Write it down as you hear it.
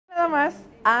más,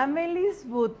 Amelie's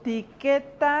Boutique. ¿Qué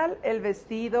tal el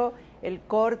vestido, el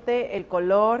corte, el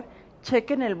color?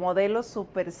 Chequen el modelo,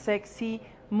 súper sexy,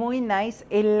 muy nice,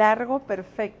 el largo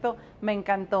perfecto, me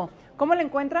encantó. ¿Cómo lo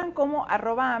encuentran? Como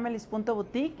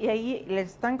 @amelies.boutique, y ahí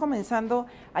les están comenzando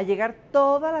a llegar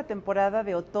toda la temporada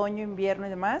de otoño, invierno y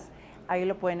demás. Ahí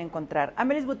lo pueden encontrar.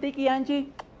 Amelie's Boutique. Y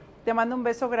Angie, te mando un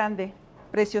beso grande.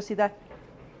 Preciosidad.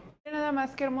 Nada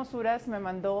más que hermosuras me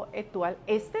mandó Etual.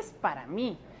 Este es para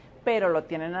mí, pero lo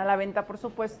tienen a la venta, por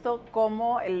supuesto,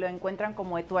 como lo encuentran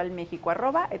como Etual México,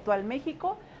 @Etual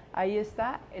México. Ahí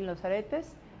está en los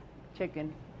aretes.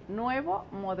 Chequen, nuevo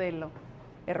modelo.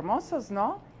 Hermosos,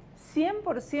 ¿no?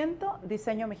 100%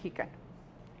 diseño mexicano.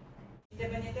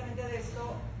 Independientemente de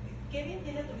esto, Kevin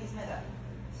tiene tu misma edad,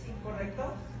 ¿sí?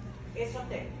 ¿Correcto? Es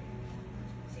soltero.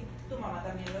 Sí. Tu mamá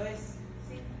también lo es.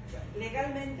 Sí.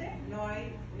 Legalmente no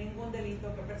hay ningún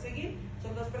delito que perseguir.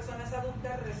 Son dos personas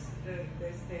adultas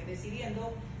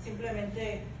decidiendo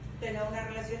simplemente tener una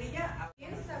relación y ya.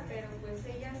 Piensa, pero pues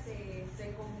ella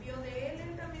se confió de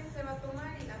él también se va a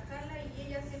tomar y la jala, y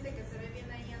ella siente que se ve bien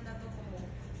ahí andando como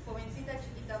jovencita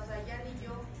chiquita. O sea, ya ni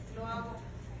yo lo hago,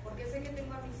 porque sé que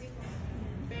tengo a mis hijos,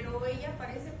 pero ella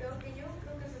parece peor que yo.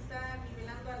 Creo que se está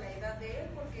nivelando a la edad de él,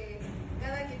 porque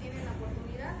cada que tienen la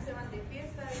oportunidad se van de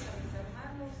fiesta, dejan a mis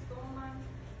hermanos, toman.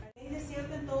 ¿Es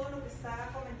cierto en todo lo que está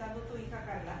comentando tu hija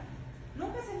Carla?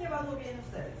 ¿Nunca se han llevado bien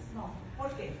ustedes? No.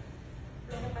 ¿Por qué?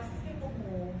 Lo que pasa es que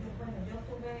como yo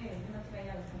tuve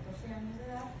a los 14 años de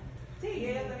edad. Sí,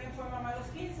 ella también fue mamá a los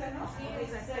 15, ¿no? Sí,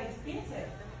 16,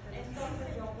 15. Entonces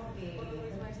yo porque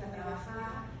empecé a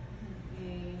trabajar,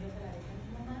 yo se la dejé a mi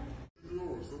mamá. Iba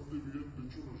bastante bien, de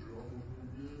hecho nos llevamos muy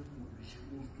bien, con mis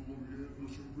hijos todo bien, yo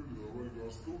siempre le daba el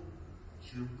gasto,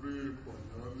 siempre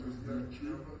pañales,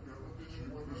 leche,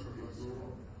 siempre se las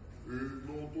daba.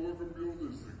 No, todo ha cambiado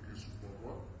desde que su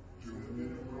mamá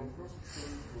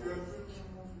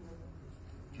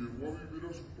llegó a vivir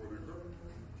a su pareja,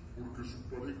 porque su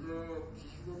pareja pues,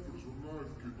 es una persona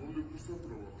que no le gusta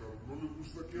trabajar, no le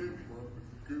gusta que lo manden.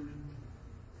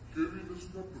 Kevin es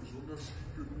una persona así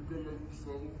que nunca le ha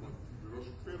gustado mantener a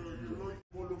su pareja.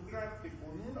 Involucrarte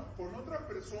con otra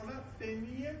persona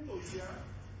teniendo ya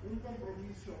un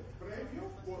compromiso previo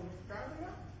con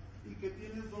Carla y que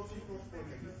tienes 2 hijos con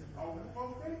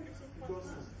él.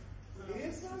 Entonces,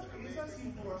 esa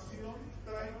situación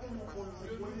trae como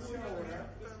consecuencia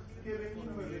ahora que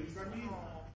venimos del camino.